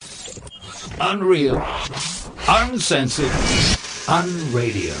Unreal, uncensored,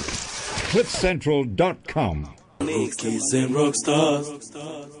 unradio. CliffCentral.com.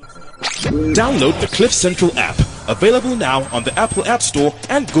 Download the Cliff Central app, available now on the Apple App Store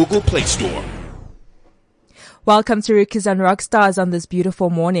and Google Play Store. Welcome to Rookies and Rockstars on this beautiful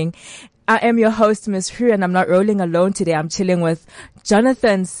morning. I am your host, Ms. Hu, and I'm not rolling alone today. I'm chilling with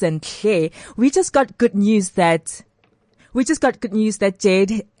Jonathan Sinclair. We just got good news that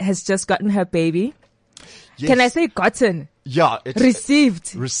Jade has just gotten her baby. Yes. Can I say gotten? Yeah.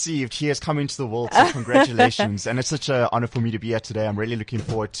 Received. He has come into the world, so congratulations. And it's such an honor for me to be here today. I'm really looking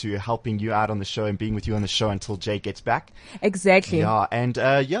forward to helping you out on the show and being with you on the show until Jade gets back. Exactly. Yeah, and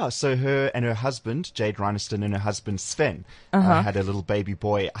so her and her husband, Jade Reinerston, and her husband, Sven, had a little baby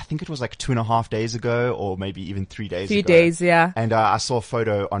boy. I think it was like 2.5 days ago, or maybe even 3 days ago. 3 days, yeah. And I saw a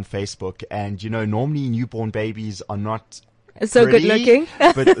photo on Facebook, and normally newborn babies are not so pretty, good looking.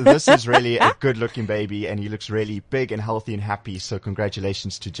 But this is really a good looking baby, and he looks really big and healthy and happy. So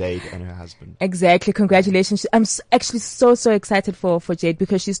congratulations to Jade and her husband. Exactly. Congratulations. I'm actually so excited for Jade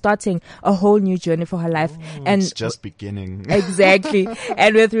because she's starting a whole new journey for her life. And it's just beginning. Exactly.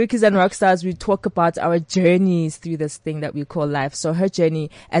 And with Rookies and Rockstars, we talk about our journeys through this thing that we call life. So her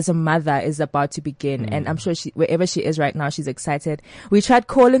journey as a mother is about to begin. And I'm sure wherever she is right now, she's excited. We tried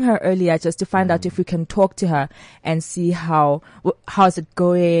calling her earlier just to find out if we can talk to her and see how's it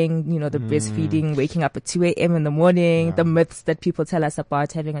going, the breastfeeding, waking up at 2 a.m. in the morning, the myths that people tell us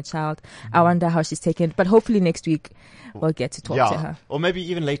about having a child. I wonder how she's taken it. But hopefully next week we'll get to talk to her. Or maybe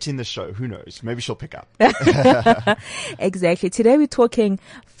even later in the show. Who knows? Maybe she'll pick up. Exactly. Today we're talking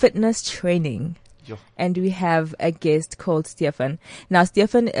fitness training. Yeah. And we have a guest called Stefan. Now,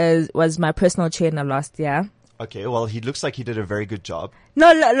 Stefan was my personal trainer last year. Okay, well, he looks like he did a very good job.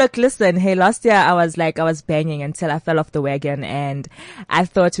 No, look, listen. Hey, last year I was banging until I fell off the wagon, and I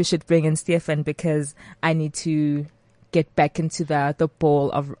thought we should bring in Stefan because I need to get back into the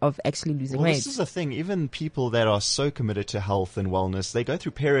ball of actually losing weight. This is the thing. Even people that are so committed to health and wellness, they go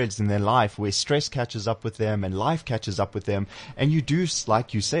through periods in their life where stress catches up with them and life catches up with them. And you do,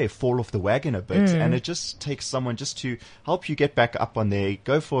 like you say, fall off the wagon a bit. And it just takes someone just to help you get back up on there,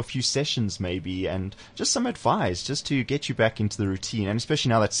 go for a few sessions maybe, and just some advice just to get you back into the routine. And especially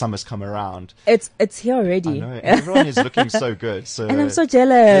now that summer's come around. It's here already. I know. Everyone is looking so good. So and I'm so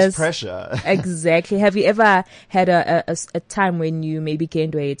jealous. There's pressure. Exactly. Have you ever had a time when you maybe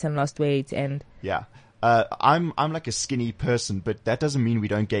gained weight and lost weight? And yeah, I'm like a skinny person, but that doesn't mean we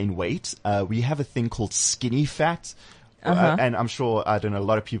don't gain weight. We have a thing called skinny fat, and I'm sure a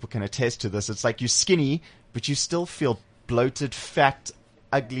lot of people can attest to this. It's like you're skinny, but you still feel bloated, fat,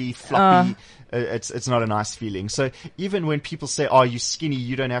 ugly, floppy. It's not a nice feeling. So even when people say, "Oh, you're skinny,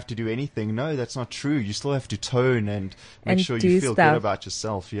 you don't have to do anything," no, that's not true. You still have to tone and make sure you feel good about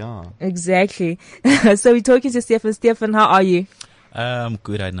yourself. Yeah, exactly. So we're talking to Stefan. Stefan, how are you?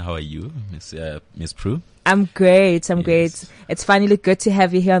 Good. And how are you, Miss Prue? I'm great. Great. It's finally good to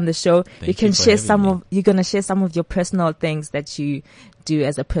have you here on the show. You're gonna share some of your personal things that you do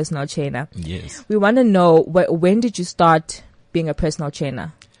as a personal trainer. Yes. We want to know when did you start being a personal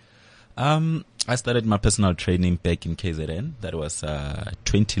trainer? I started my personal training back in KZN. That was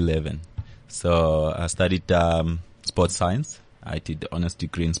 2011. So I studied sports science. I did the honors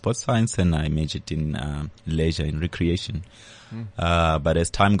degree in sports science, and I majored in leisure and recreation. But as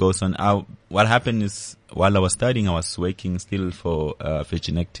time goes on, what happened is while I was studying, I was working still for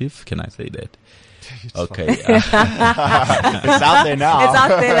Virgin Active. Can I say that? Okay. It's out there now. It's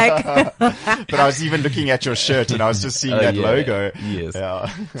out there, But I was even looking at your shirt and I was just seeing that logo. Yes. Yeah.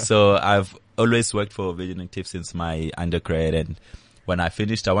 So I've always worked for Virgin Active since my undergrad, and when I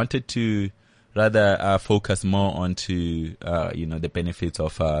finished, I wanted to rather focus more onto the benefits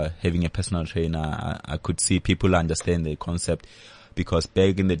of having a personal trainer. I could see people understand the concept, because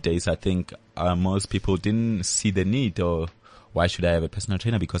back in the days, I think most people didn't see the need, or why should I have a personal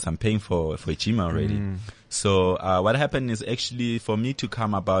trainer, because I'm paying for a gym already. So what happened is actually for me to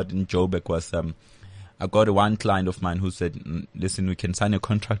come about in Joburg was I got one client of mine who said, listen, we can sign a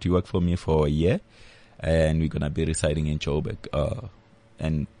contract, you work for me for a year and we're going to be residing in Joburg,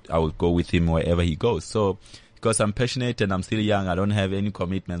 and I will go with him wherever he goes. So because I'm passionate and I'm still young, I don't have any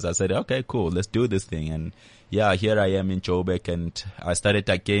commitments, I said, okay, cool, let's do this thing. And yeah, here I am in Joburg, and I started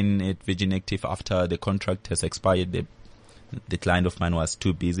again at Virgin Active after the contract has expired. The client of mine was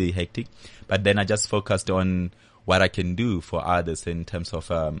too busy, hectic. But then I just focused on what I can do for others in terms of,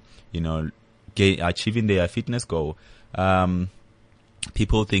 achieving their fitness goal.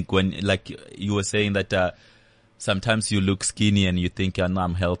 People think when, like you were saying that, sometimes you look skinny and you think, oh, no,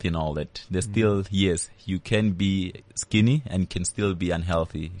 I'm healthy and all that. There's still, yes, you can be skinny and can still be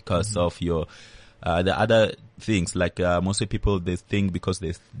unhealthy because of your, the other things. Like, most people, they think because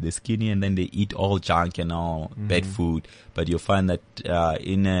they're skinny and then they eat all junk and all bad food. But you find that,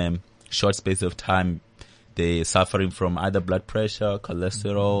 in a short space of time, they're suffering from either blood pressure,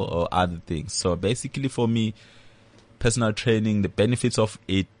 cholesterol, or other things. So basically for me, personal training, the benefits of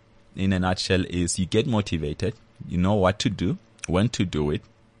it in a nutshell is you get motivated, you know what to do, when to do it,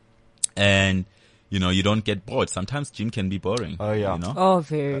 and you don't get bored. Sometimes gym can be boring. Oh yeah. Oh,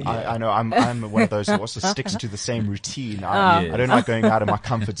 very. I know. I'm one of those who also sticks to the same routine. I don't like going out of my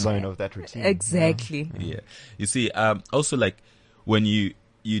comfort zone of that routine. Exactly. Yeah. You see, also like when you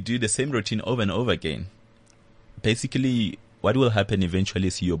do the same routine over and over again, basically what will happen eventually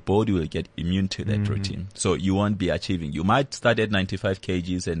is your body will get immune to that routine. So you won't be achieving. You might start at 95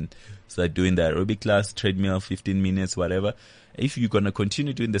 kgs and start doing the aerobic class, treadmill, 15 minutes, whatever. If you're going to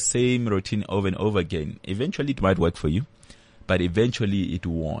continue doing the same routine over and over again, eventually it might work for you, but eventually it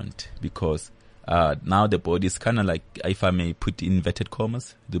won't, because now the body is kind of like, if I may put inverted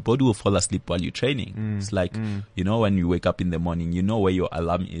commas, the body will fall asleep while you're training. It's like, when you wake up in the morning, you know where your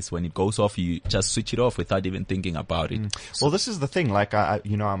alarm is. When it goes off, you just switch it off without even thinking about it. Well, this is the thing. Like,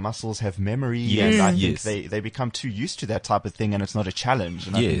 our muscles have memory, and I think they become too used to that type of thing, and it's not a challenge.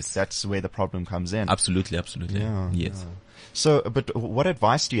 And I think that's where the problem comes in. Absolutely. Yeah. Yes. So, but what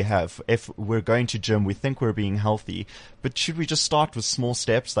advice do you have if we're going to gym, we think we're being healthy, but should we just start with small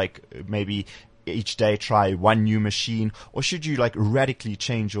steps, like maybe each day try one new machine, or should you like radically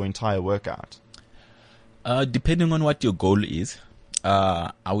change your entire workout? Depending on what your goal is,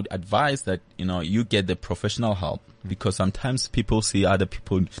 I would advise that, you get the professional help, because sometimes people see other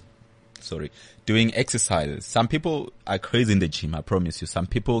people, doing exercises. Some people are crazy in the gym, I promise you. Some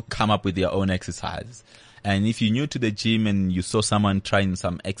people come up with their own exercises. And if you're new to the gym and you saw someone trying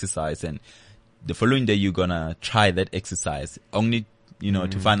some exercise, and the following day you're gonna try that exercise, only,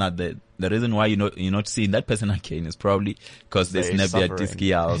 to find out that the reason why you're not seeing that person again is probably because they snapped their disc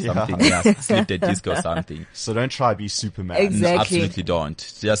or something, slipped a disc or something. So don't try to be Superman. Exactly. No, absolutely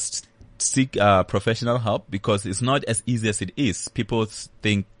don't. Just seek professional help, because it's not as easy as it is. People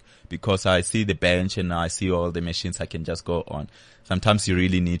think, because I see the bench and I see all the machines, I can just go on. Sometimes you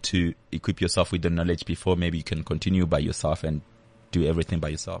really need to equip yourself with the knowledge before maybe you can continue by yourself and do everything by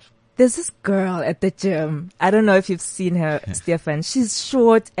yourself. There's this girl at the gym. I don't know if you've seen her, Stefan. She's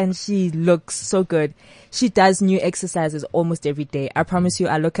short and she looks so good. She does new exercises almost every day. I promise you,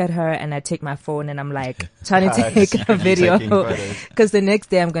 I look at her and I take my phone and I'm like trying to take a video, because the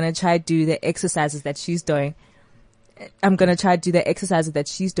next day I'm going to try to do the exercises that she's doing.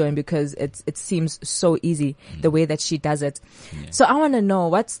 Because it seems so easy the way that she does it. Yeah. So I want to know,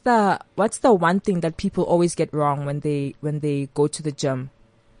 what's the one thing that people always get wrong when they go to the gym?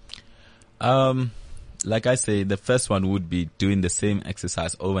 Like I say, the first one would be doing the same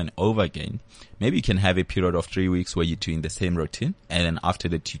exercise over and over again. Maybe you can have a period of 3 weeks where you're doing the same routine, and then after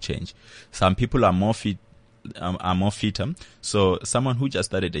that you change. Some people are more fitter. So someone who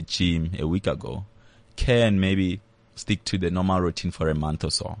just started a gym a week ago can maybe stick to the normal routine for a month or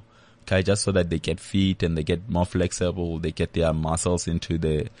so. Okay, just so that they get fit and they get more flexible, they get their muscles into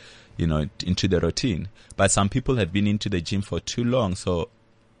the routine. But some people have been into the gym for too long, so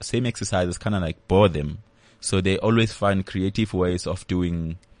same exercises kind of like bore them. So they always find creative ways of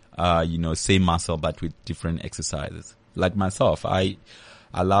doing, same muscle but with different exercises. Like myself, I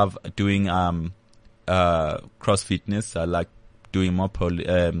love doing cross fitness. I like doing more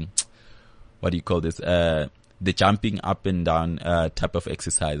the jumping up and down type of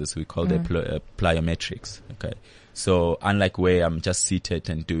exercises. We call them plyometrics. Okay, so unlike where I'm just seated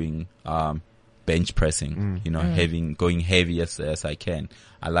and doing bench pressing, going heavy as I can.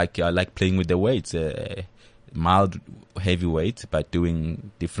 I like playing with the weights, mild heavy weights, but doing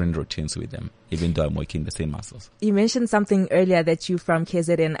different routines with them, even though I'm working the same muscles. You mentioned something earlier that you're from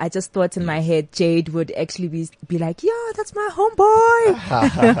KZN. I just thought in my head, Jade would actually be like, yeah, that's my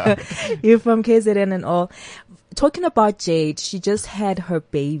homeboy. You're from KZN and all. Talking about Jade, she just had her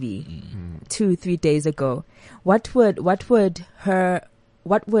baby 2-3 days ago. What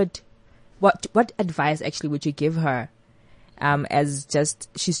advice actually would you give her?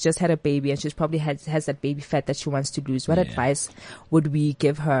 She's just had a baby and she's probably has that baby fat that she wants to lose. What advice would we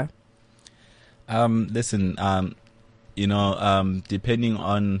give her? Listen, depending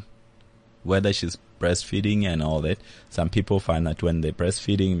on whether she's breastfeeding and all that, some people find that when they're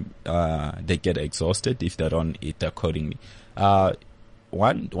breastfeeding, they get exhausted if they don't eat accordingly.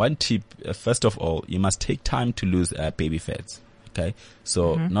 One tip, first of all, you must take time to lose baby fats. Okay,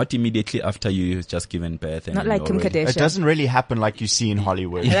 so not immediately after you just given birth. And Not like Kim already- Kardashian. It doesn't really happen like you see in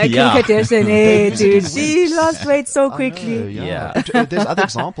Hollywood. Like Yeah. Kim Kardashian, hey, dude, she lost weight so quickly. Yeah. There's other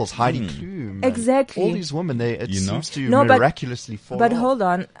examples. Heidi Klum. and Exactly. All these women, it You know? seems to No, but- miraculously fall But off. hold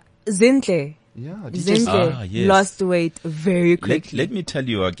on, Zinhle. Yeah. DJ Zinhle yes. lost weight very quickly. Let me tell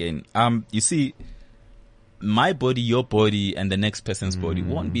you again. You see, my body, your body, and the next person's body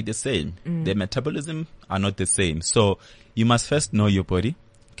won't be the same. Their metabolism are not the same. So you must first know your body.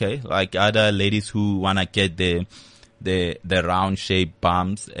 Okay, like other ladies who wanna get the round shaped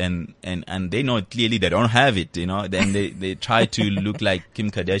bums and they know clearly they don't have it. You know, then they try to look like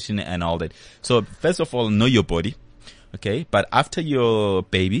Kim Kardashian and all that. So first of all, know your body. Okay, but after your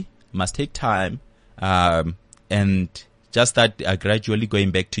baby, must take time, and just start gradually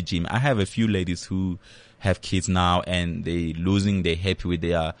going back to gym. I have a few ladies who have kids now and they're happy with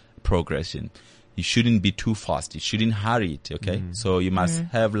their progression. You shouldn't be too fast. You shouldn't hurry it. Okay. So you must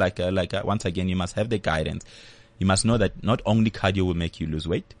have once again, you must have the guidance. You must know that not only cardio will make you lose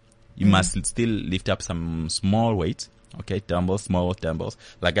weight. You must still lift up some small weights. Okay. Small dumbbells.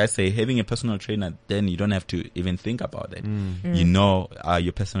 Like I say, having a personal trainer, then you don't have to even think about it. You know,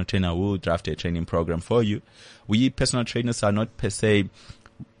 your personal trainer will draft a training program for you. We personal trainers are not per se,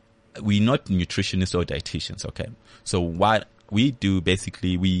 we're not nutritionists or dietitians. Okay. So what we do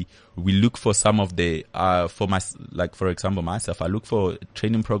basically, we look for some of the, for example, myself, I look for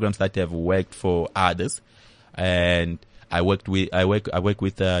training programs that have worked for others. And I work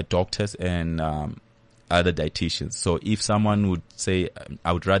with doctors and, other dietitians. So if someone would say,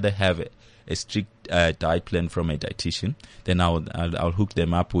 I would rather have a strict, diet plan from a dietitian, then I'll hook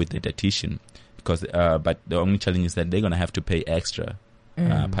them up with a dietitian because, but the only challenge is that they're going to have to pay extra,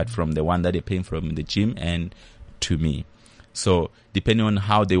 apart from the one that they're paying from the gym and to me. So depending on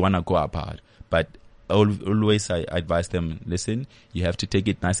how they want to go about, but always I advise them, listen, you have to take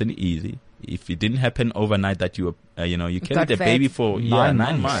it nice and easy. If it didn't happen overnight that you carried the baby for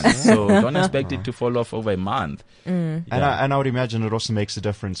 9 months. So don't expect it to fall off over a month. And I would imagine it also makes a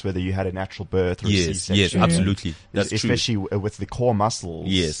difference whether you had a natural birth or a C-section. Yes, absolutely. That's especially true. with the core muscles.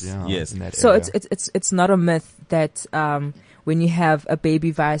 Yes. in that So area. it's not a myth that when you have a baby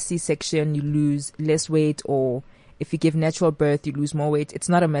via C-section, you lose less weight, or if you give natural birth, you lose more weight. It's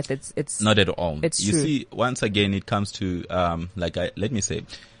not a myth. It's not at all. It's you true. see, once again, it comes to let me say,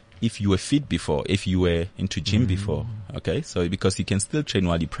 if you were fit before, if you were into gym before, okay, so because you can still train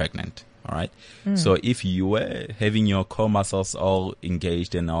while you're pregnant. All right. So if you were having your core muscles all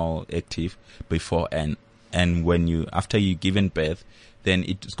engaged and all active before and when after you given birth, then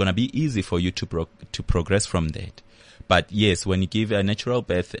it's going to be easy for you to progress from that. But yes, when you give a natural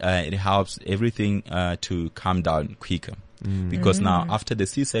birth, it helps everything to calm down quicker. Because now after the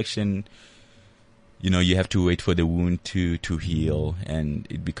C-section, you have to wait for the wound to heal and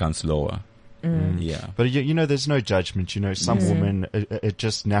it becomes slower. Yeah. But there's no judgment. Some women,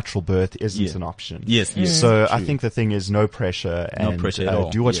 just natural birth isn't an option. Yes. So True. I think the thing is no pressure and pressure at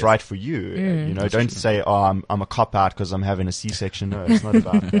all. do what's Yes. right for you. Don't say, I'm a cop out because I'm having a C-section. No, it's not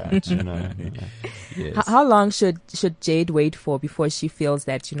about that. Yes. How long should Jade wait for before she feels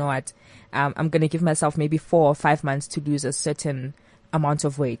that, I'm going to give myself maybe 4 or 5 months to lose a certain amount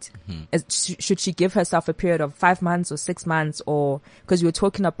of weight? Should she give herself a period of 5 months or 6 months, or because you were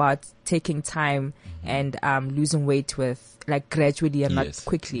talking about taking time and losing weight with gradually and not Yes.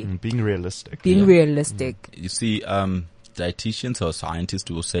 quickly, Being realistic. being realistic? You see, dietitians or scientists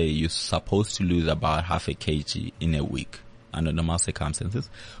will say you're supposed to lose about half a kg in a week under normal circumstances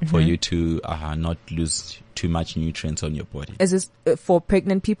for you to not lose too much nutrients on your body. Is this for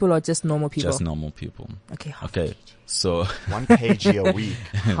pregnant people or just normal people? Just normal people. Okay. Okay. So 1 kg a week.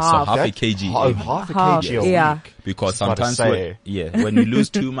 so half a That- kg. half a Half, kg a yeah. week. Because That's what I sometimes say. when you lose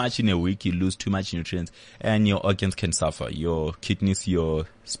too much in a week, you lose too much nutrients and your organs can suffer. Your kidneys, your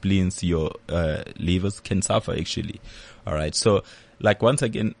spleens, your livers can suffer actually. All right. So once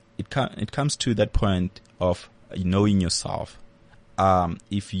again, it comes to that point of knowing yourself.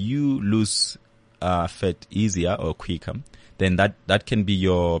 If you lose fat easier or quicker, then that can be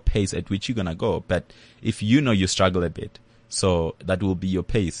your pace at which you're gonna go. But if you struggle a bit, so that will be your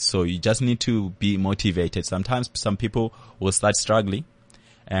pace. So you just need to be motivated. Sometimes some people will start struggling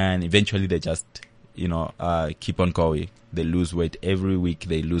and eventually they just, keep on going. They lose weight every week.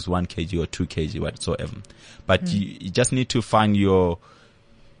 They lose 1 kg or 2 kg, whatsoever. But you just need to find your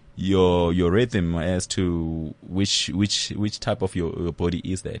rhythm as to which type of your body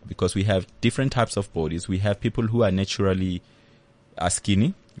is that, because we have different types of bodies. We have people who are naturally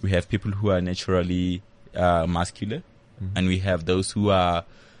skinny. We have people who are naturally muscular, and we have those who are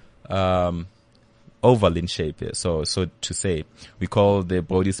oval in shape. So to say, we call the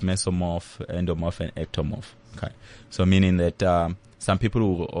bodies mesomorph, endomorph, and ectomorph. Okay. So meaning that, some people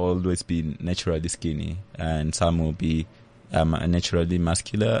will always be naturally skinny, and some will be naturally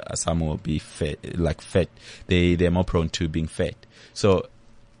muscular. Some will be fat. They're more prone to being fat. So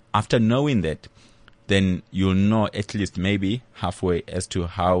after knowing that, then you'll know at least maybe halfway as to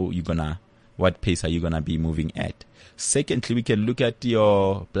what pace are you gonna be moving at. Secondly, we can look at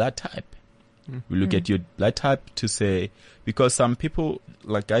your blood type. We look at your blood type to say, because some people,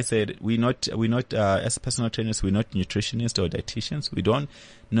 like I said, we're not as personal trainers, we're not nutritionists or dietitians. We don't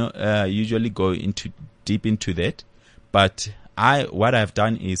usually go deep into that. But what I've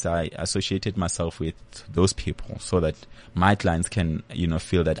done is I associated myself with those people so that my clients can,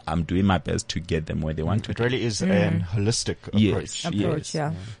 feel that I'm doing my best to get them where they want to. It really is an holistic approach. Yes.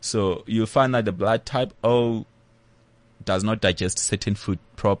 Yeah. So you'll find that the blood type does not digest certain food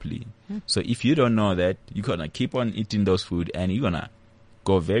properly. So if you don't know that, you're going to keep on eating those food and you're going to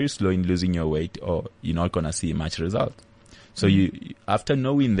go very slow in losing your weight, or you're not going to see much result. So you, after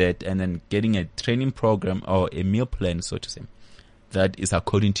knowing that and then getting a training program or a meal plan, so to say, that is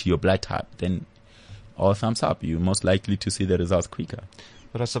according to your blood type, then all thumbs up. You're most likely to see the results quicker.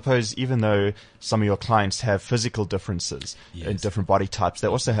 But I suppose even though some of your clients have physical differences in different body types, they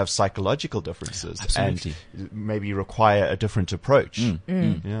also have psychological differences. Absolutely. And maybe require a different approach.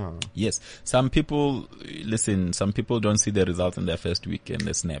 Yeah. Yes. Some people don't see the results in their first week and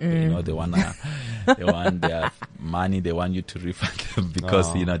they snap. They want their money, they want you to refund them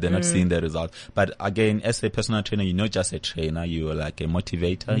because, they're not seeing the results. But again, as a personal trainer, you're not just a trainer, you're like a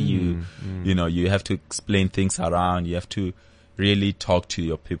motivator. You have to explain things around, you have to really talk to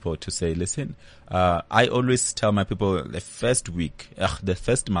your people to say, listen, I always tell my people the first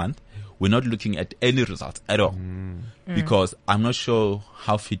month, we're not looking at any results at all because I'm not sure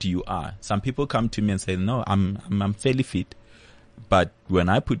how fit you are. Some people come to me and say, no, I'm fairly fit. But when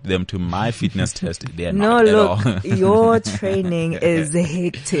I put them to my fitness test, they're not at all. Your training is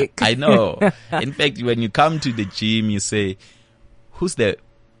hectic. I know. In fact, when you come to the gym, you say, who's the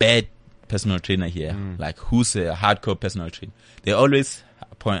bad personal trainer here? Like, who's a hardcore personal trainer? They always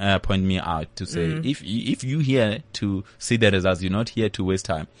point me out to say, if you here to see the results, you're not here to waste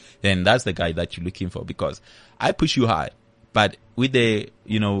time, then that's the guy that you're looking for, because I push you hard. But with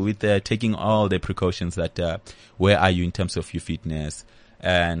taking all the precautions that, where are you in terms of your fitness?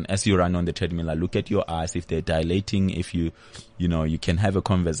 And as you run on the treadmill, I look at your eyes, if they're dilating, if you can have a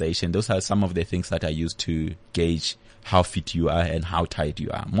conversation. Those are some of the things that I use to gauge how fit you are and how tired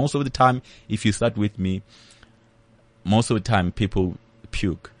you are. Most of the time, if you start with me, people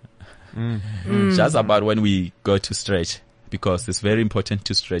puke. Just about when we go to stretch, because it's very important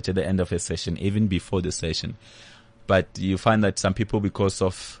to stretch at the end of a session, even before the session. But you find that some people, because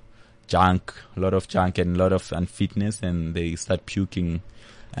of a lot of junk and a lot of unfitness, and they start puking.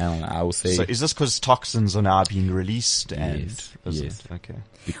 I would say. So is this because toxins are now being released? Yes. Okay.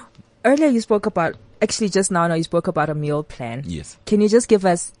 Earlier you spoke about, actually just now you spoke about a meal plan. Yes. Can you just give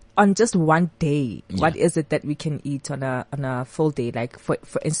us, on just one day, what is it that we can eat on a full day? Like for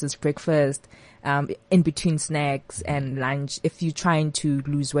instance, breakfast, in between snacks and lunch, if you're trying to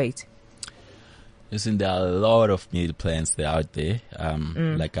lose weight. Listen, there are a lot of meal plans out there.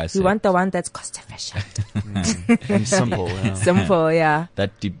 Like I said, we want the one that's cost efficient and simple. Yeah. Simple, yeah.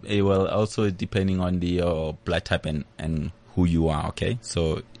 That also depending on the blood type and who you are. Okay,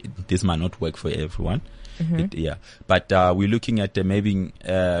 so this might not work for everyone. But we're looking at maybe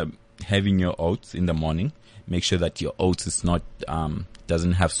having your oats in the morning. Make sure that your oats is not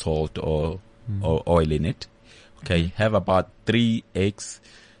doesn't have salt or oil in it. Okay, have about 3 eggs.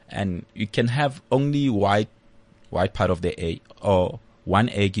 And you can have only white part of the egg, or 1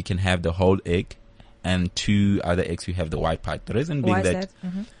 egg you can have the whole egg, and 2 other eggs you have the white part. The reason being that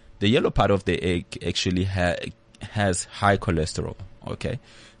the yellow part of the egg actually has high cholesterol. Okay,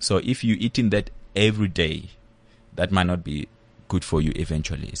 so if you're eating that every day, that might not be good for you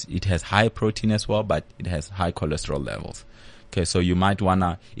eventually. It has high protein as well, but it has high cholesterol levels. Okay, so you might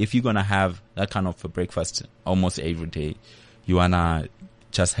wanna, if you're gonna have that kind of a breakfast almost every day, you wanna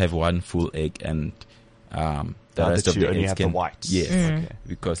just have 1 full egg, and the rest of the eggs have the whites. Yes,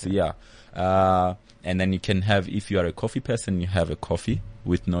 because and then you can have, if you are a coffee person, you have a coffee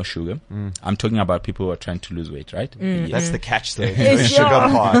with no sugar. I'm talking about people who are trying to lose weight, right? That's the catch there. The sugar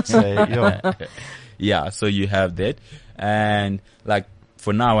part. So you have that, and like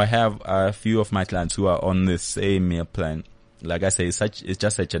for now, I have a few of my clients who are on the same meal plan. Like I say, it's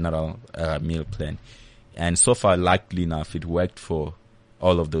just a general meal plan, and so far, luckily enough, it worked for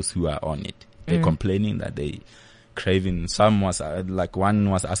all of those who are on it. They're complaining that they craving. Some was like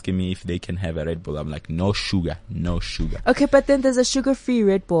one was asking me if they can have a Red Bull. I'm like, no sugar, no sugar. Okay, but then there's a sugar-free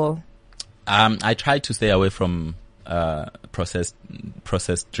Red Bull. I try to stay away from processed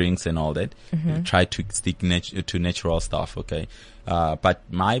drinks and all that. Try to stick to natural stuff. Okay, but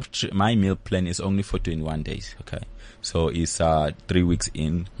my meal plan is only for 21 days. Okay, so it's 3 weeks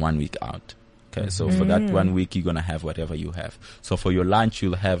in, 1 week out. Okay, so for that 1 week you're gonna have whatever you have. So for your lunch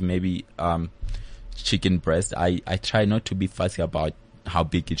you'll have maybe chicken breast. I try not to be fussy about how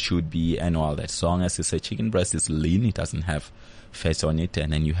big it should be and all that. So long as it's a chicken breast, it's lean, it doesn't have fat on it,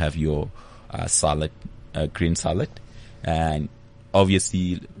 and then you have your salad, green salad, and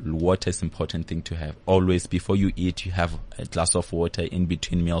obviously water is important thing to have. Always before you eat, you have a glass of water. In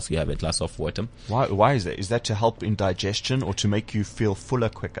between meals, you have a glass of water. Why is that? Is that to help in digestion or to make you feel fuller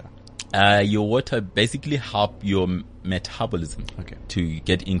quicker? Your water basically help your metabolism to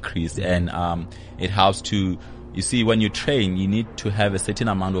get increased, and it helps to, you see, when you train, you need to have a certain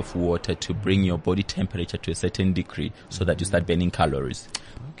amount of water to bring your body temperature to a certain degree so that you start burning calories.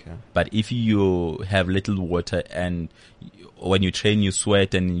 Okay. But if you have little water and when you train, you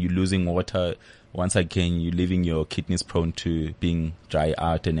sweat and you're losing water, once again, you're leaving your kidneys prone to being dry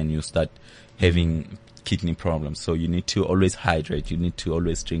out, and then you start having kidney problems. So you need to always hydrate. You need to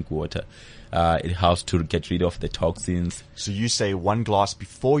always drink water. It helps to get rid of the toxins. So you say 1 glass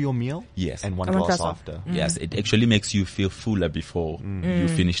before your meal? Yes. And one And one glass glass after? Yes, it actually makes you feel fuller before you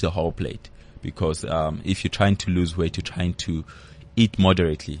finish the whole plate. Because if you're trying to lose weight, you're trying to eat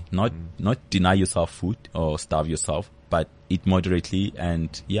moderately, not deny yourself food or starve yourself, but eat moderately,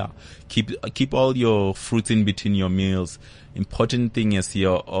 and keep all your fruits in between your meals. Important thing is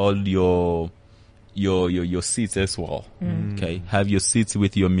all your seeds as well. Okay, have your seeds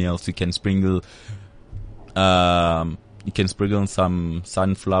with your meals. You can sprinkle some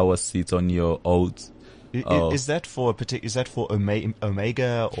sunflower seeds on your oats. Is that for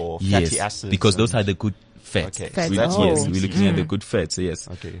omega or fatty acids? Because those are the good fats. Okay, Fats. so that's Yes, we're looking at the good fats. Yes.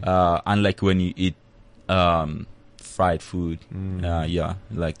 Okay. Unlike when you eat fried food,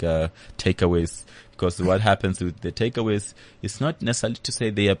 like takeaways. Because what happens with the takeaways, it's not necessarily to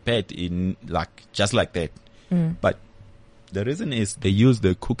say they are bad in just like that, but the reason is they use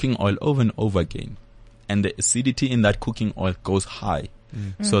the cooking oil over and over again, and the acidity in that cooking oil goes high.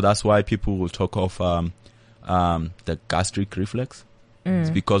 So that's why people will talk of the gastric reflux. It's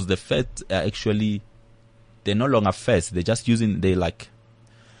because the fats are actually, they're no longer fats. They're just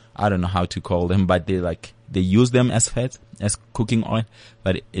I don't know how to call them, but they use them as fat, as cooking oil,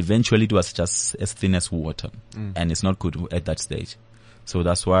 but eventually it was just as thin as water, and it's not good at that stage. So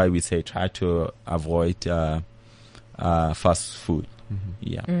that's why we say try to avoid fast food.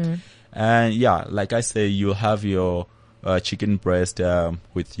 And like I say, you have your chicken breast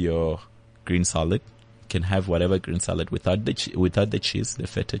with your green salad. You can have whatever green salad without the cheese, the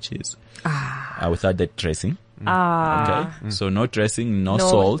feta cheese, without the dressing. Okay, so no dressing, no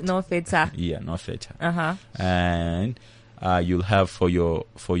salt, no feta. Yeah, no feta. And you'll have for your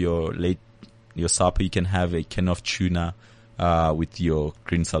supper, you can have a can of tuna with your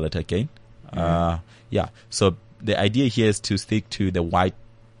green salad again. So the idea here is to stick to the white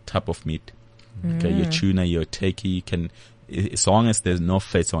type of meat. Okay, your tuna, your turkey, you can, as long as there's no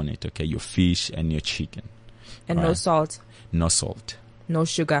fat on it. Okay, your fish and your chicken. And no salt. No salt. No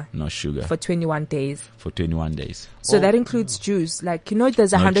sugar. No sugar. For 21 days. For 21 days. So that includes juice. There's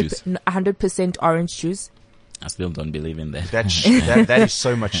 100% orange juice. I still don't believe in that. That is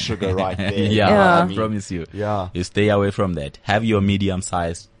so much sugar right there. I promise you. Yeah. You stay away from that. Have your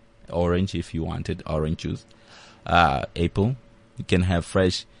medium-sized orange if you wanted, orange juice. Apple. You can have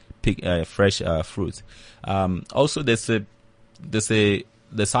fresh fruits. Also, the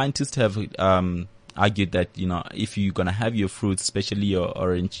scientists have argued that if you're gonna have your fruits, especially your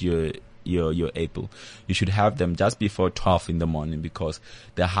orange, your apple, you should have them just before 12 in the morning, because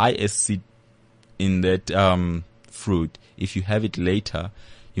the high acid in that fruit, if you have it later,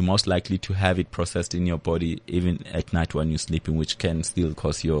 you're most likely to have it processed in your body even at night when you're sleeping, which can still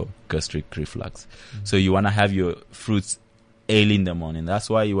cause your gastric reflux. So you want to have your fruits early in the morning. That's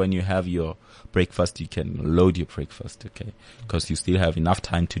why when you have your breakfast, you can load your breakfast, okay? Because you still have enough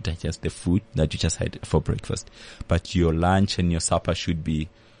time to digest the food that you just had for breakfast. But your lunch and your supper should be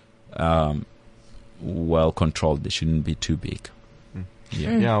well controlled. They shouldn't be too big.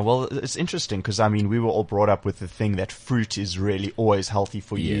 Yeah, well, it's interesting because, I mean, we were all brought up with the thing that fruit is really always healthy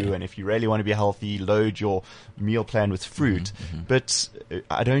for you. And if you really want to be healthy, load your meal plan with fruit. But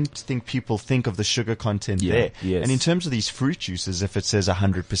I don't think people think of the sugar content there. Yes. And in terms of these fruit juices, if it says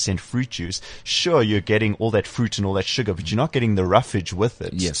 100% fruit juice, sure, you're getting all that fruit and all that sugar, but you're not getting the roughage with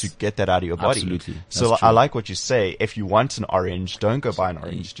it to get that out of your body. Absolutely. So That's I true. like what you say. If you want an orange, don't go buy an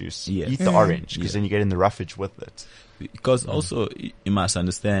orange juice. Eat the orange because then you're getting the roughage with it. Because also you must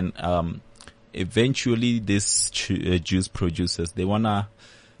understand, eventually these juice producers, they wanna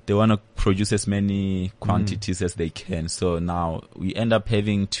produce as many quantities as they can. So now we end up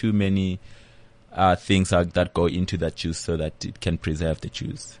having too many things that go into that juice so that it can preserve the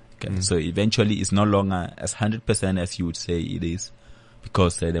juice. Okay. So eventually it's no longer as 100% as you would say it is,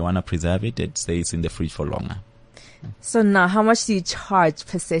 because they want to preserve it. It stays in the fridge for longer. So now, how much do you charge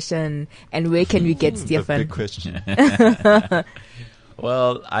per session, and where can we get The Stefan? big question.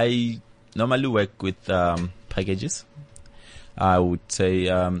 Well, I normally work with packages. I would say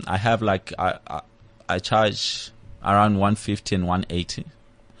I have I charge around 150 and 180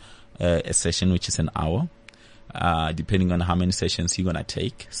 a session, which is an hour, depending on how many sessions you're gonna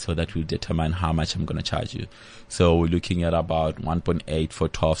take. So that will determine how much I'm gonna charge you. So we're looking at about 1.8 for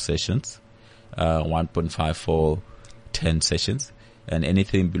 12 sessions, 1.5 for 10 sessions, and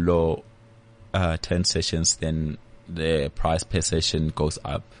anything below 10 sessions, then the price per session goes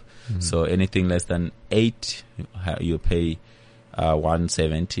up. So anything less than 8, you pay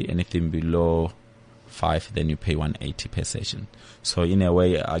 170. Anything below 5, then you pay 180 per session. So in a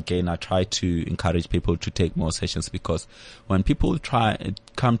way, again, I try to encourage people to take more sessions, because when people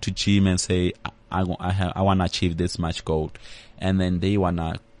come to gym and say, I want to achieve this much goal, and then they want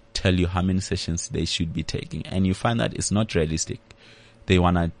to tell you how many sessions they should be taking, and you find that it's not realistic. They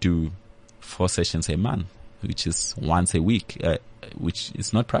want to do 4 sessions a month, which is once a week, which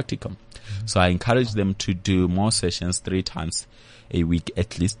is not practical. So I encourage them to do more sessions 3 times a week,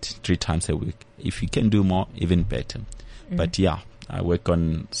 at least 3 times a week. If you can do more, even better. But yeah, I work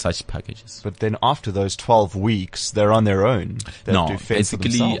on such packages. But then after those 12 weeks, they're on their own. They have No, to fend for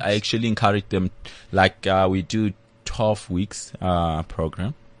basically, themselves. I actually encourage them, we do 12 weeks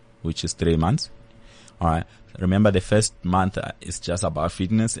program, which is 3 months. All right. Remember, the first month is just about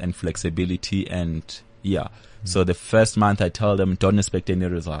fitness and flexibility, and so the first month I tell them, don't expect any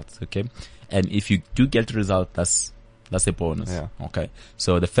results, okay? And if you do get results, that's a bonus, okay?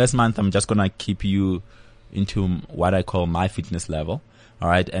 So the first month I'm just gonna keep you into what I call my fitness level, all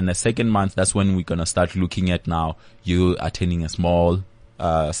right? And the second month, that's when we're gonna start looking at now you attaining a small,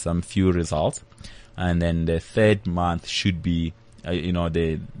 some few results, and then the third month should be,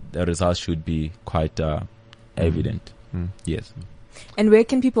 the results should be quite evident. Yes. And where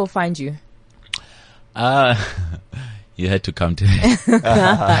can people find you? You had to come to me.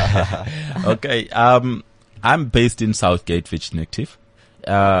 Okay. I'm based in Southgate, Virgin Active.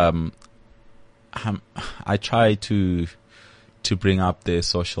 I try to bring up the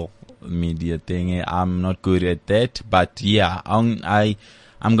social media thing. I'm not good at that, but yeah, I'm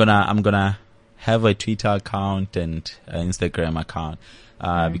gonna have a Twitter account and an Instagram account.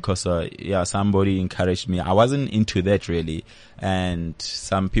 Because somebody encouraged me. I wasn't into that really, and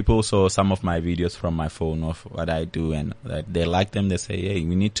some people saw some of my videos from my phone of what I do, and they like them. They say, "Hey,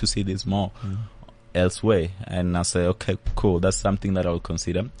 we need to see this more elsewhere." And I say, "Okay, cool. That's something that I'll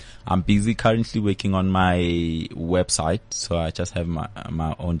consider." I'm busy currently working on my website, so I just have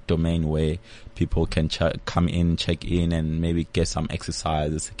my own domain where people can come in, check in, and maybe get some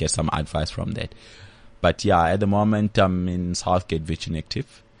exercises, get some advice from that. But yeah, at the moment I'm in Southgate, Virgin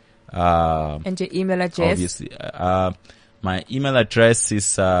Active. And your email address? Obviously, my email address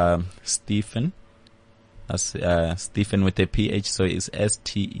is Stephen. That's Stephen with a PH, so it's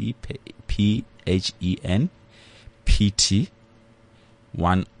STEPHEN PT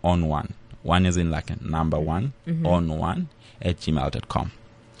 1 on 1. 1 is in like a number 1 on 1 @gmail.com.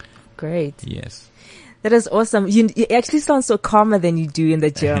 Great. Yes. That is awesome. You actually sound so calmer than you do in the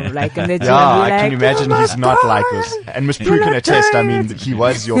gym. Like in the gym, Yeah, you're I can like, imagine "Oh my he's not God." like this. And Ms. Prue can attest, I mean, he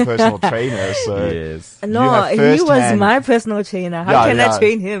was your personal trainer, so. Yes. No, have he was firsthand- my personal trainer. How Yeah, can I yeah.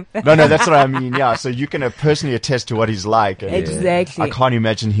 train him? No, that's what I mean, yeah. So you can personally attest to what he's like. And Exactly. I can't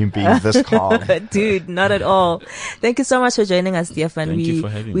imagine him being this calm. Dude, not at all. Thank you so much for joining us, Stefan. Thank you for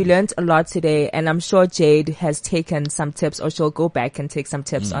having we me. learned a lot today, and I'm sure Jade has taken some tips, or she'll go back and take some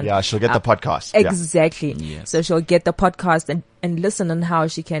tips on. Yeah, she'll get the podcast. Yeah. Exactly. Exactly. Yes. So she'll get the podcast and listen on how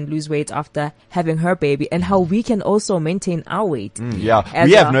she can lose weight after having her baby and how we can also maintain our weight. Yeah, as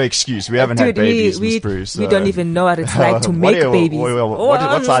we have well. no excuse. We haven't had babies, Miss Bruce. We don't even know what it's like to make babies.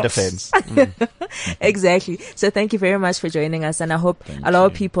 What's our defense? Exactly. So thank you very much for joining us, and I hope a lot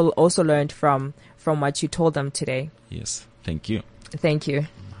of people also learned from what you told them today. Yes. Thank you. Thank you.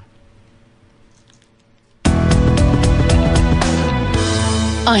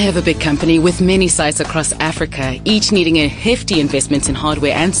 I have a big company with many sites across Africa, each needing a hefty investment in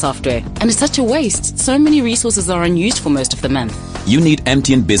hardware and software. And it's such a waste. So many resources are unused for most of the month. You need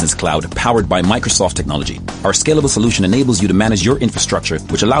MTN Business Cloud powered by Microsoft technology. Our scalable solution enables you to manage your infrastructure,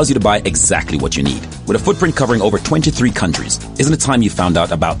 which allows you to buy exactly what you need. With a footprint covering over 23 countries, isn't it time you found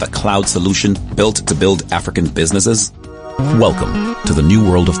out about the cloud solution built to build African businesses? Welcome to the new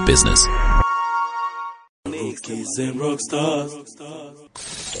world of business.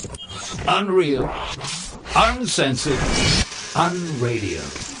 Unreal, uncensored, unradio.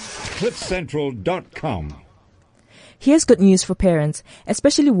 CliffCentral.com. Here's good news for parents,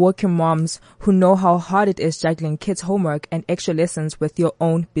 especially working moms who know how hard it is juggling kids' homework and extra lessons with your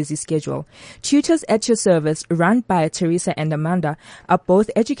own busy schedule. Tutors at Your Service, run by Teresa and Amanda, are both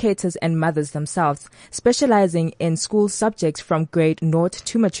educators and mothers themselves, specializing in school subjects from grade 0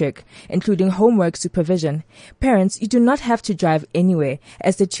 to matric, including homework supervision. Parents, you do not have to drive anywhere,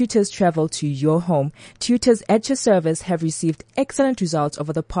 as the tutors travel to your home. Tutors at Your Service have received excellent results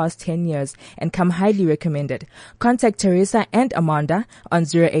over the past 10 years and come highly recommended. Contact Teresa and Amanda on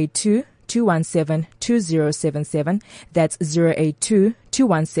 082-217-2077. That's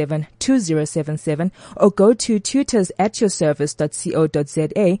 082-217-2077. Or go to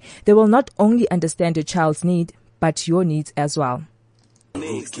tutorsatyourservice.co.za. They will not only understand your child's need, but your needs as well.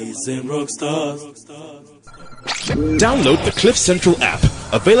 Download the Cliff Central app,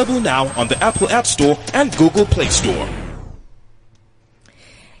 available now on the Apple App Store and Google Play Store.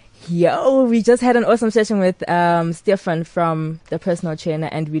 Yo, we just had an awesome session with Stefan from the Personal Trainer,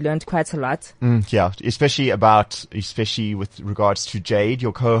 and we learned quite a lot. Yeah, especially with regards to Jade,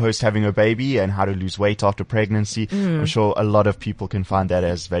 your co-host, having a baby and how to lose weight after pregnancy. I'm sure a lot of people can find that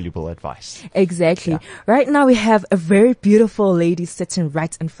as valuable advice. Exactly. Yeah. Right now we have a very beautiful lady sitting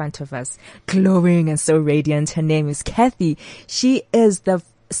right in front of us, glowing and so radiant. Her name is Kathy. She is the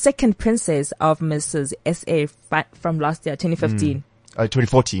second princess of Mrs. SA from last year, 2015.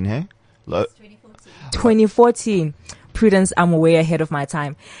 2014, hey? 2014. Prudence, I'm way ahead of my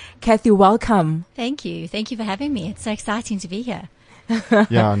time. Kathy, welcome. Thank you. Thank you for having me. It's so exciting to be here.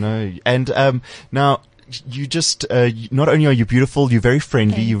 Yeah, no. And now, you just, not only are you beautiful, you're very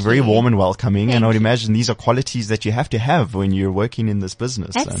friendly, you're very warm and welcoming, and I would imagine these are qualities that you have to have when you're working in this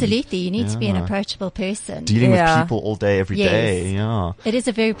business. Absolutely. You need to be an approachable person. Dealing with people all day, every day. Yeah. It is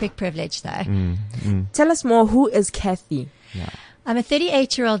a very big privilege, though. Tell us more. Who is Kathy? Yeah. I'm a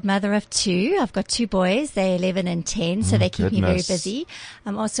 38-year-old mother of two. I've got two boys. They're 11 and 10, so they keep me very busy.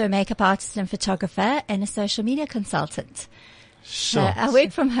 I'm also a makeup artist and photographer and a social media consultant. Sure. I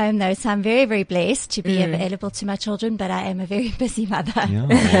work from home, though, so I'm very, very blessed to be available to my children, but I am a very busy mother. Yeah, well,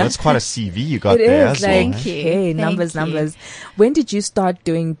 that's quite a CV you got It there. is, As like, well, hey, numbers. When did you start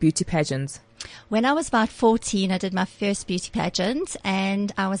doing beauty pageants? When I was about 14, I did my first beauty pageant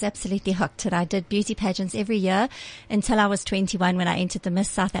and I was absolutely hooked. And I did beauty pageants every year until I was 21 when I entered the Miss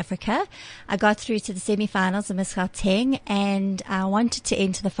South Africa. I got through to the semi-finals of Miss Gauteng and I wanted to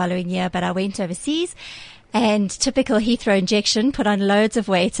enter the following year, but I went overseas. And typical Heathrow injection, put on loads of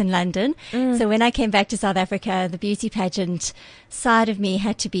weight in London. So when I came back to South Africa, the beauty pageant side of me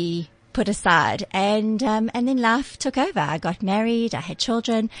had to be put aside. And then life took over. I got married. I had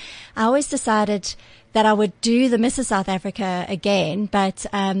children. I always decided that I would do the Mrs. South Africa again, but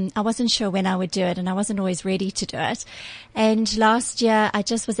I wasn't sure when I would do it and I wasn't always ready to do it. And last year I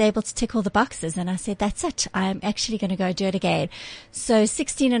just was able to tick all the boxes and I said, that's it. I'm actually going to go do it again. So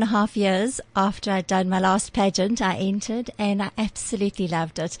 16 and a half years after I'd done my last pageant, I entered and I absolutely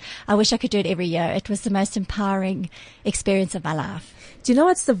loved it. I wish I could do it every year. It was the most empowering experience of my life. Do you know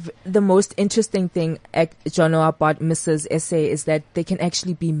what's the most interesting thing, Jono, about Mrs. SA is that they can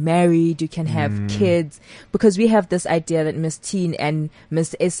actually be married, you can have kids, because we have this idea that Miss Teen and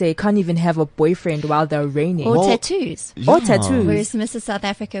Miss SA can't even have a boyfriend while they're reigning. Or tattoos. Or tattoos. Whereas Mrs. South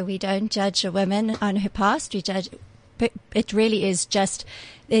Africa, we don't judge a woman on her past, we judge it really is just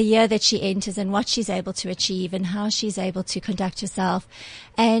the year that she enters and what she's able to achieve and how she's able to conduct herself.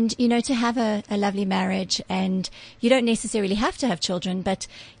 And, you know, to have a lovely marriage, and you don't necessarily have to have children, but,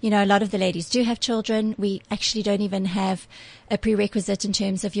 you know, a lot of the ladies do have children. We actually don't even have a prerequisite in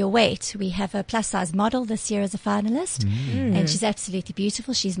terms of your weight. We have a plus size model this year as a finalist, and she's absolutely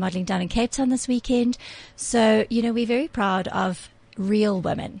beautiful. She's modeling down in Cape Town this weekend. So, you know, we're very proud of real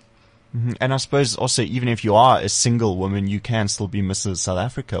women. And I suppose also, even if you are a single woman, you can still be Mrs. South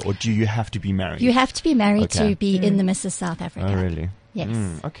Africa, or do you have to be married? You have to be married to be in the Mrs. South Africa. Oh, really?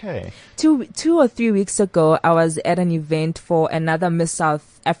 Yes. Okay. 2 or 3 weeks ago, I was at an event for another Mrs.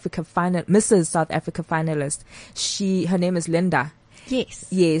 South Africa finalist. Her name is Linda. Yes.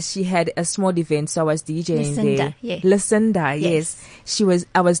 Yes, she had a small event, so I was DJing there. Yes. Lucinda, yes.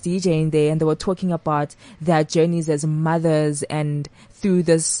 I was DJing there, and they were talking about their journeys as mothers, and through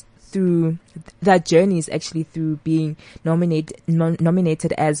their journeys actually through being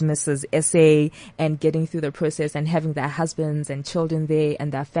nominated as Mrs. SA and getting through the process and having their husbands and children there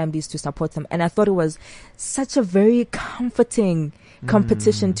and their families to support them. And I thought it was such a very comforting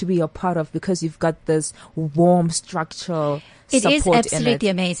competition to be a part of, because you've got this warm structural It is support absolutely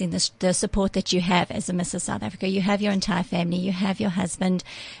in it. amazing, the support that you have as a Mrs. South Africa. You have your entire family, you have your husband,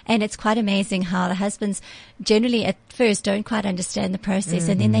 and it's quite amazing how the husbands generally at first don't quite understand the process,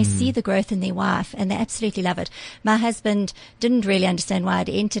 and then they see the growth in their wife, and they absolutely love it. My husband didn't really understand why I'd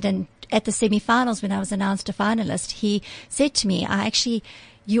entered, and at the semi-finals, when I was announced a finalist, he said to me,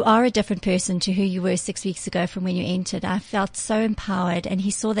 you are a different person to who you were 6 weeks ago from when you entered. I felt so empowered, and he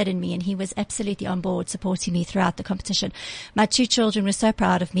saw that in me, and he was absolutely on board supporting me throughout the competition. My 2 children were so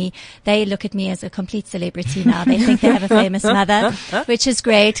proud of me. They look at me as a complete celebrity now. They think they have a famous mother, which is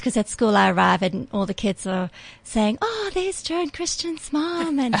great, because at school I arrive and all the kids are saying, "Oh, there's Joan Christian's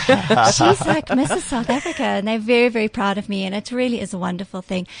mom, and she's like Mrs. South Africa," and they're very, very proud of me, and it really is a wonderful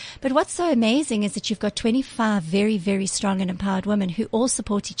thing. But what's so amazing is that you've got 25 very, very strong and empowered women who all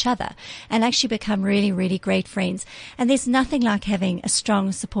support each other and actually become really, really great friends. And there's nothing like having a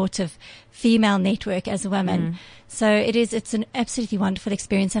strong, supportive female network as a woman. So it's an absolutely wonderful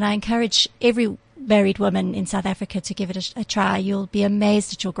experience, and I encourage every married woman in South Africa to give it a try. You'll be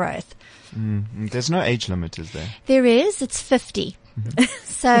amazed at your growth. There's no age limit, is there? There is. It's 50.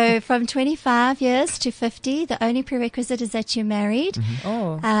 So from 25 years to 50, the only prerequisite is that you're married.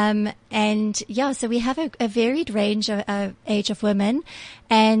 And yeah, so we have a varied range of age of women,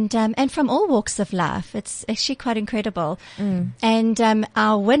 and from all walks of life. It's actually quite incredible. And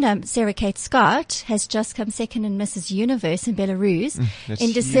our winner, Sarah Kate Scott, has just come second in Mrs. Universe in Belarus.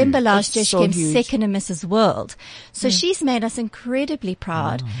 In December last year, she came second in Mrs. World. So she's made us incredibly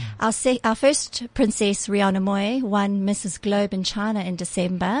proud. Our first princess, Rihanna Moy, won Mrs. Globe in China in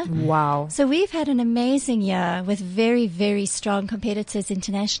December. Wow. So we've had an amazing year with very, very strong competitors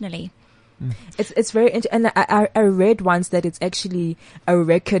internationally. It's very interesting. And I read once that it's actually a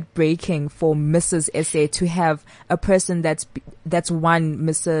record breaking for Mrs. SA to have a person that's won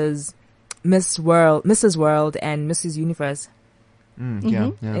Mrs. World and Mrs. Universe.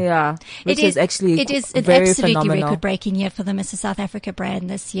 Yeah. Which is actually it is very an absolutely phenomenal. record-breaking year for the Mrs. South Africa brand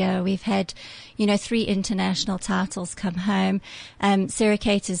this year. We've had, 3 international titles come home. Sarah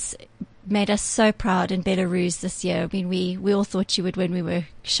Kate has made us so proud in Belarus this year. I mean, we all thought she would win. We were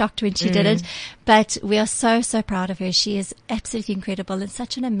shocked when she didn't, but we are so, so proud of her. She is absolutely incredible and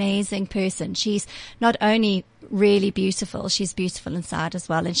such an amazing person. She's not only really beautiful, she's beautiful inside as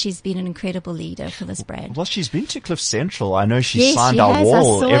well, and she's been an incredible leader for this brand. Well, she's been to Cliff Central. I know she Yes, signed she our has.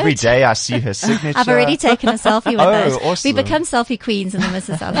 wall. I saw Every it. day I see her signature. I've already taken a selfie with us. Awesome. We become selfie queens in the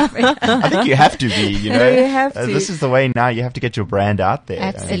Mrs. South Africa. I think you have to be, You have to. This is the way now. You have to get your brand out there.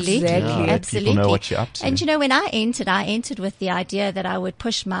 Absolutely. Exactly. Let Absolutely. people know what you're up to. And when I entered with the idea that I would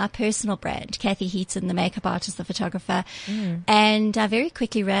push my personal brand, Kathy Heaton, the makeup artist, the photographer. And I very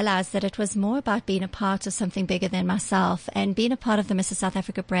quickly realized that it was more about being a part of something bigger than myself, and being a part of the Mrs. South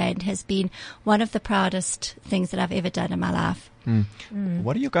Africa brand has been one of the proudest things that I've ever done in my life.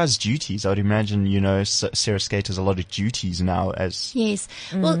 What are your guys' duties? I would imagine, Sarah Skate has a lot of duties now as... Yes.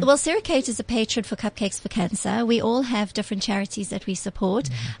 Well, Sarah Kate is a patron for Cupcakes for Cancer. We all have different charities that we support.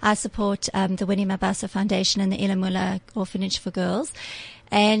 I support the Winnie Mabasa Foundation and the Ella Muller Orphanage for Girls.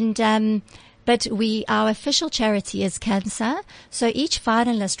 And but our official charity is cancer. So each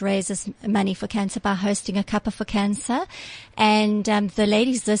finalist raises money for cancer by hosting a Cuppa for Cancer. And the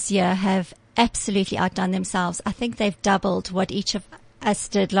ladies this year have absolutely outdone themselves. I think they've doubled what each of us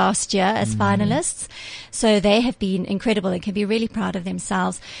did last year as finalists. So they have been incredible and can be really proud of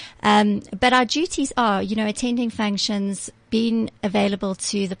themselves. But our duties are, attending functions, being available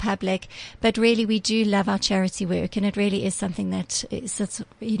to the public, but really we do love our charity work, and it really is something that sits,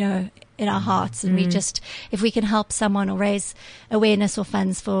 in our hearts, and we just, if we can help someone or raise awareness or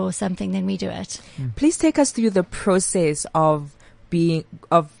funds for something, then we do it. Please take us through the process of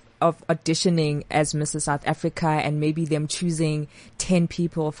auditioning as Mrs. South Africa, and maybe them choosing 10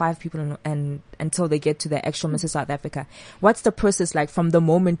 people or 5 people and until they get to the actual Mrs. South Africa. What's the process like from the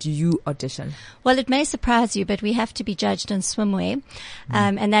moment you audition? Well, it may surprise you, but we have to be judged in swimwear,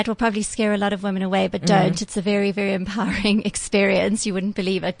 and that will probably scare a lot of women away, but don't. It's a very, very empowering experience. You wouldn't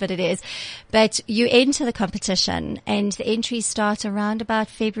believe it, but it is. But you enter the competition, and the entries start around about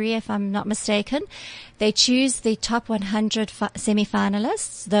February, if I'm not mistaken. They choose the top 100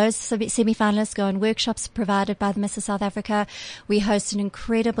 semi-finalists. Those semi-finalists go on workshops provided by the Mrs. South Africa. We host an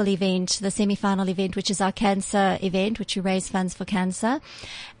incredible event, the semi-final event, which is our cancer event, which we raise funds for cancer.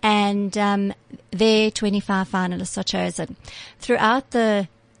 And their 25 finalists are chosen. Throughout the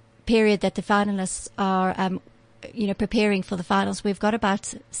period that the finalists are preparing for the finals, we've got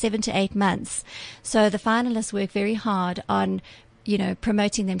about 7 to 8 months. So the finalists work very hard on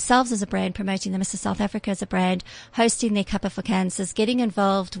promoting themselves as a brand, promoting the Mrs. South Africa as a brand, hosting their Cuppa for Cancers, getting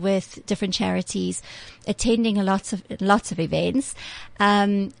involved with different charities, attending lots of events.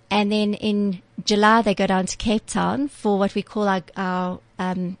 And then in July, they go down to Cape Town for what we call our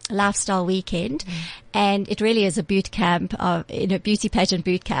lifestyle weekend. And it really is a boot camp, beauty pageant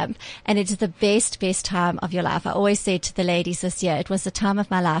boot camp. And it's the best time of your life. I always said to the ladies this year, it was the time of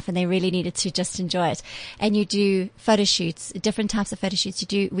my life, and they really needed to just enjoy it. And you do photo shoots, different types of photo shoots.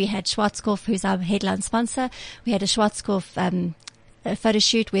 We had Schwarzkopf, who's our headline sponsor. We had a Schwarzkopf, a photo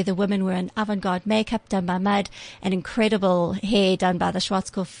shoot where the women were in avant-garde makeup done by Mud and incredible hair done by the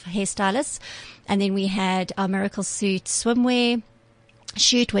Schwarzkopf hairstylists. And then we had our Miracle Suit swimwear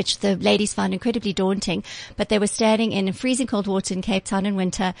shoot, which the ladies found incredibly daunting, but they were standing in freezing cold water in Cape Town in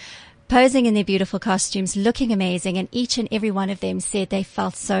winter, posing in their beautiful costumes, looking amazing, and each and every one of them said they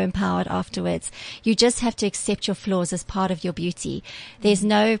felt so empowered afterwards. You just have to accept your flaws as part of your beauty. There's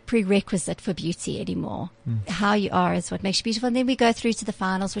no prerequisite for beauty anymore. How you are is what makes you beautiful. And then we go through to the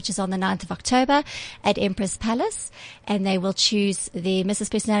finals, which is on the 9th of October at Empress Palace, and they will choose the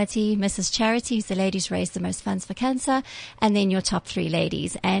Mrs. Personality, Mrs. Charity, who's the ladies raise the most funds for cancer, and then your top 3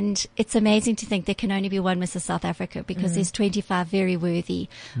 ladies. And it's amazing to think there can only be one Mrs. South Africa, because there's 25 very worthy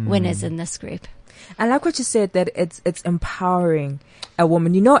winners in this group. I like what you said, that it's empowering a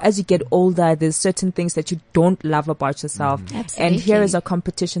woman. As you get older, there's certain things that you don't love about yourself. Absolutely. And here is a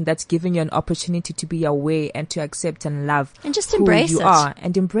competition that's giving you an opportunity to be aware and to accept and love and just who embrace you it. are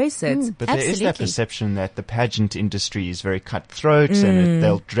and embrace it. But there is that Absolutely. perception that the pageant industry is very cutthroat, and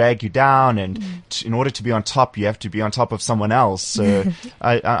they'll drag you down, and in order to be on top, you have to be on top of someone else. So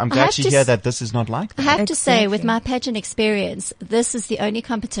I'm glad to hear that this is not like I that. have to say, with my pageant experience, this is the only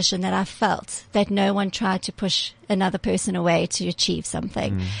competition that I felt that no one tried to push another person away to achieve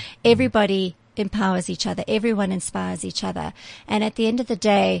something. Everybody empowers each other. Everyone inspires each other. And at the end of the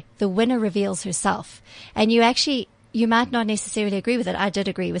day, the winner reveals herself. And you might not necessarily agree with it. I did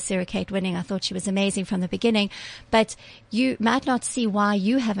agree with Sarah Kate winning. I thought she was amazing from the beginning, but you might not see why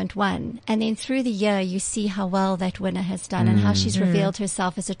you haven't won. And then through the year, you see how well that winner has done and how she's revealed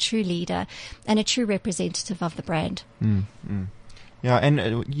herself as a true leader and a true representative of the brand. Yeah,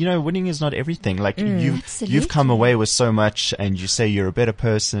 and winning is not everything. Like you've Absolutely. come away with so much, and you say you're a better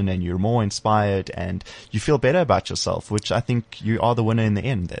person, and you're more inspired, and you feel better about yourself, which I think you are the winner in the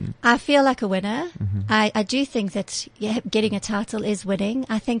end. Then I feel like a winner. I do think that getting a title is winning.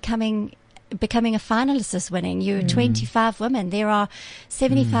 I think becoming a finalist is winning. You're 25 women. There are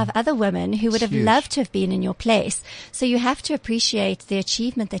 75 other women who would have loved to have been in your place. So you have to appreciate the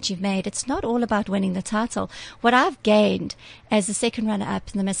achievement that you've made. It's not all about winning the title. What I've gained as the second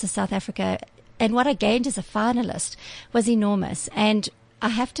runner-up in the Mrs. South Africa, and what I gained as a finalist, was enormous. And I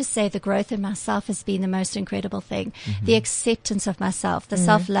have to say the growth in myself has been the most incredible thing. The acceptance of myself, the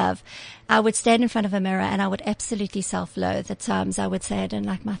self-love. I would stand in front of a mirror and I would absolutely self-loathe. At times I would say I don't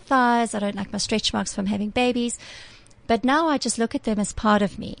like my thighs, I don't like my stretch marks from having babies. But now I just look at them as part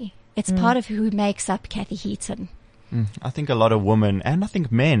of me. It's part of who makes up Kathy Heaton. I think a lot of women, and I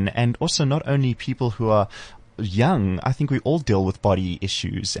think men, and also not only people who are young, I think we all deal with body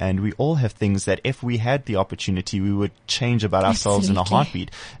issues, and we all have things that if we had the opportunity, we would change about ourselves in a heartbeat.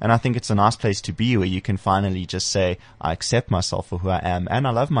 And I think it's a nice place to be, where you can finally just say, I accept myself for who I am, and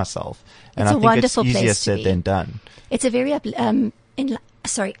I love myself. And It's I a think it's wonderful easier place to said be. than done. It's a very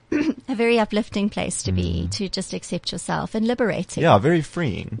a very uplifting place to be, to just accept yourself, and liberating. Yeah, very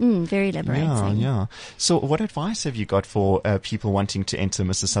freeing. Very liberating. Yeah. So what advice have you got for people wanting to enter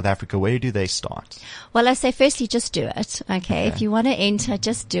Mrs. South Africa? Where do they start? Well, I say firstly, just do it. Okay. If you want to enter,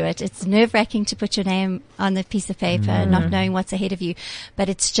 just do it. It's nerve-wracking to put your name on the piece of paper, not knowing what's ahead of you, but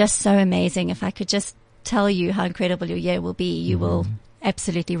it's just so amazing. If I could just tell you how incredible your year will be, you will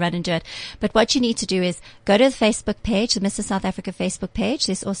absolutely run and do it. But what you need to do is go to the Facebook page, the Mrs. South Africa Facebook page.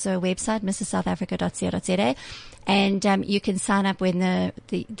 There's also a website, mrssouthafrica.co.za, and you can sign up when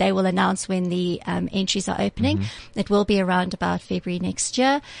they will announce when the entries are opening. It will be around about February next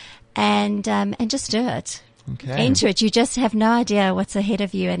year, and just do it. Okay. Enter it. You just have no idea what's ahead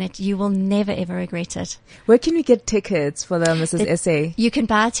of you, and you will never ever regret it. Where can we get tickets for the Mrs. SA? You can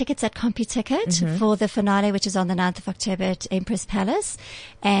buy tickets at CompuTicket for the finale, which is on the 9th of October at Empress Palace.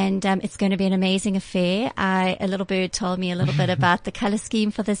 And it's going to be an amazing affair. A little bird told me a little bit about the color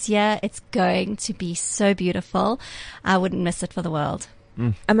scheme for this year. It's going to be so beautiful. I wouldn't miss it for the world.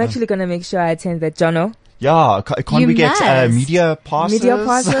 I'm actually going to make sure I attend that, Jono. Yeah, can't we get media passes? Media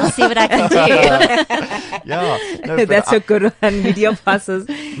passes? I'll see what I can do. Yeah. No, That's a good one, media passes.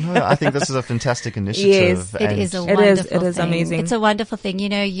 No, I think this is a fantastic initiative. Yes, it is a wonderful thing. It is amazing. It's a wonderful thing. You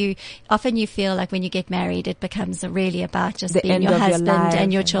know, you feel like when you get married, it becomes really about just the being your husband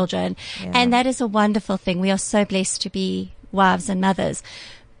and your children. Yeah. And that is a wonderful thing. We are so blessed to be wives and mothers.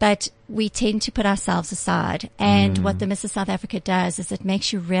 But we tend to put ourselves aside. And what the Mrs. South Africa does is it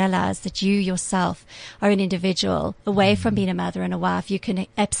makes you realize that you yourself are an individual away from being a mother and a wife. You can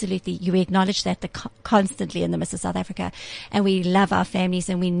you acknowledge that constantly in the Mrs. South Africa. And we love our families,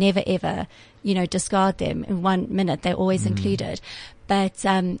 and we never ever, discard them in 1 minute. They're always included. But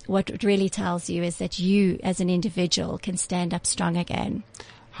what it really tells you is that you as an individual can stand up strong again.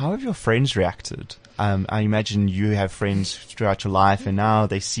 How have your friends reacted? I imagine you have friends throughout your life, and now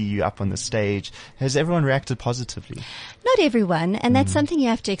they see you up on the stage. Has everyone reacted positively? Not everyone, and that's something you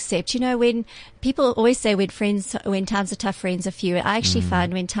have to accept. When people always say when times are tough, friends are few. I actually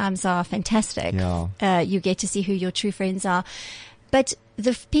find when times are fantastic, you get to see who your true friends are. But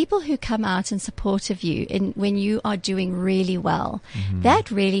the people who come out in support of you when you are doing really well,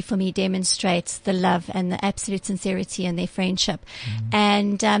 that really for me demonstrates the love and the absolute sincerity in their friendship.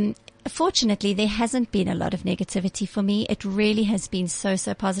 And fortunately, there hasn't been a lot of negativity for me. It really has been so,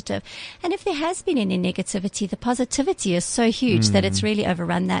 so positive. And if there has been any negativity, the positivity is so huge that it's really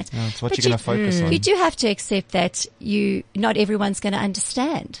overrun that. Yeah, it's what you're going to focus on. You do have to accept that not everyone's going to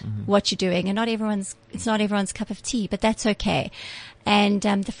understand what you're doing, and it's not everyone's cup of tea, but that's okay. And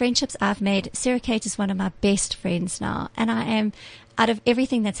the friendships I've made, Sarah Kate is one of my best friends now, and I am, out of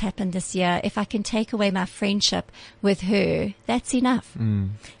everything that's happened this year, if I can take away my friendship with her, that's enough.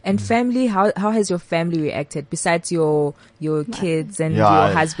 And family, how has your family reacted besides your kids and your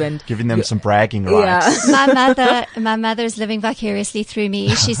husband? Giving them some bragging rights. Yeah. My mother is living vicariously through me.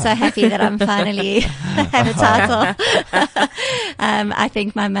 She's so happy that I'm finally have a title. I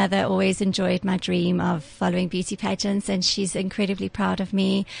think my mother always enjoyed my dream of following beauty pageants, and she's incredibly proud of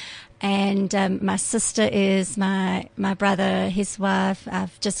me. And my sister is my brother, his wife.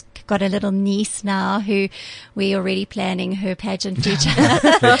 I've just got a little niece now who we're already planning her pageant future.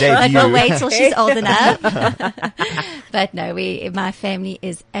 Her debut. But we'll wait till she's old enough. But no, my family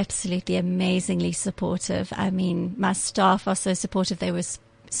is absolutely amazingly supportive. I mean, my staff are so supportive. They were,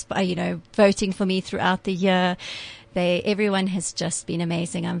 voting for me throughout the year. Everyone has just been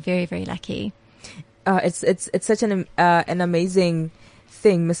amazing. I'm very, very lucky. It's such an amazing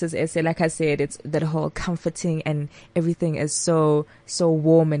thing, Mrs. SA. Like I said, it's that whole comforting, and everything is so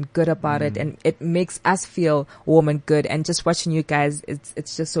warm and good about it, and it makes us feel warm and good. And just watching you guys,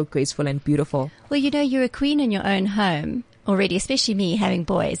 it's just so graceful and beautiful. Well, you're a queen in your own home already, especially me having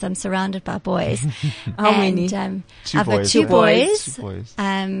boys. I'm surrounded by boys. How many? I've got two boys.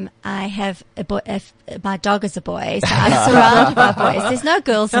 I have a boy. My dog is a boy, so I'm surrounded by boys. There's no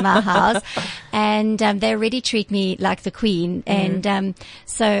girls in my house, and they already treat me like the queen. And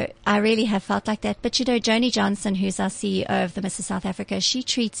so I really have felt like that. But Joni Johnson, who's our CEO of the Mrs. South Africa, she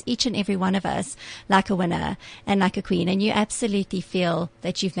treats each and every one of us like a winner and like a queen. And you absolutely feel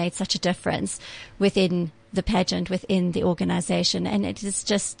that you've made such a difference within the pageant, within the organization, and it is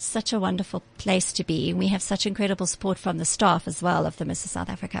just such a wonderful place to be. We have such incredible support from the staff as well of the Mrs. South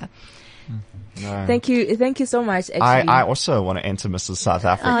Africa. No. Thank you so much. Actually, I also want to enter Mrs. South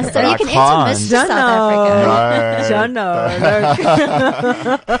Africa. Oh, so but you I can can't. enter Mr. South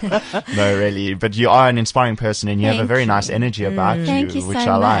Africa. No, really. But you are an inspiring person, and you have a Thank very you. nice energy about you, Thank you which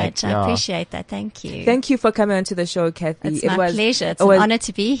so I like. much. I appreciate that. Thank you. Thank you for coming onto the show, Kathy. It's my pleasure. It's an honor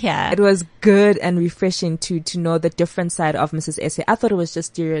to be here. It was good and refreshing to know the different side of Mrs. Ese. I thought it was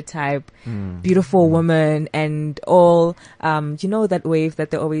just stereotype, beautiful woman, and all, that wave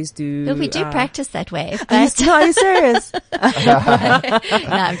that they always do. Look, we do practice that wave. Are you serious? No,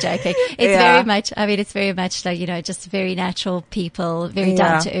 I'm joking. It's very much like, just very natural people, very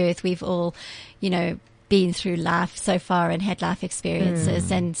down to earth. We've all, been through life so far and had life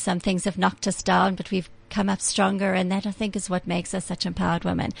experiences, and some things have knocked us down, but we've come up stronger, and that I think is what makes us such empowered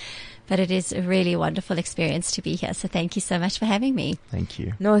women. But it is a really wonderful experience to be here. So thank you so much for having me. Thank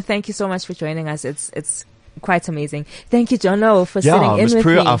you. No, thank you so much for joining us. It's quite amazing. Thank you, Jono, for sitting in Ms. with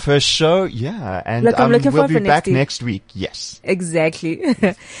Prue, me. our first show. Yeah. And Look, I'm looking we'll forward be for back next week. next week. Yes. Exactly.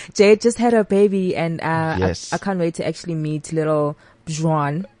 Jade just had a baby, and yes. I can't wait to actually meet little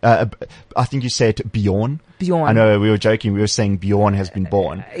Bjorn. I think you said Bjorn. Bjorn. I know we were joking. We were saying Bjorn has been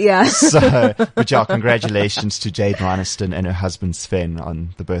born. Yeah. So, but yeah, congratulations to Jade Reiniston and her husband Sven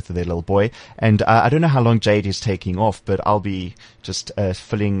on the birth of their little boy. And I don't know how long Jade is taking off, but I'll be just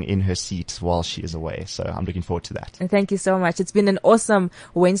filling in her seat while she is away. So I'm looking forward to that. And thank you so much. It's been an awesome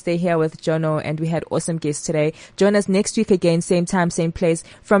Wednesday here with Jono, and we had awesome guests today. Join us next week again, same time, same place,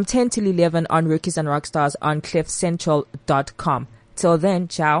 from 10 till 11 on Rookies and Rockstars on cliffcentral.com. Till then,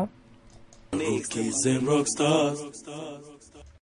 ciao. Rookies and Rockstars.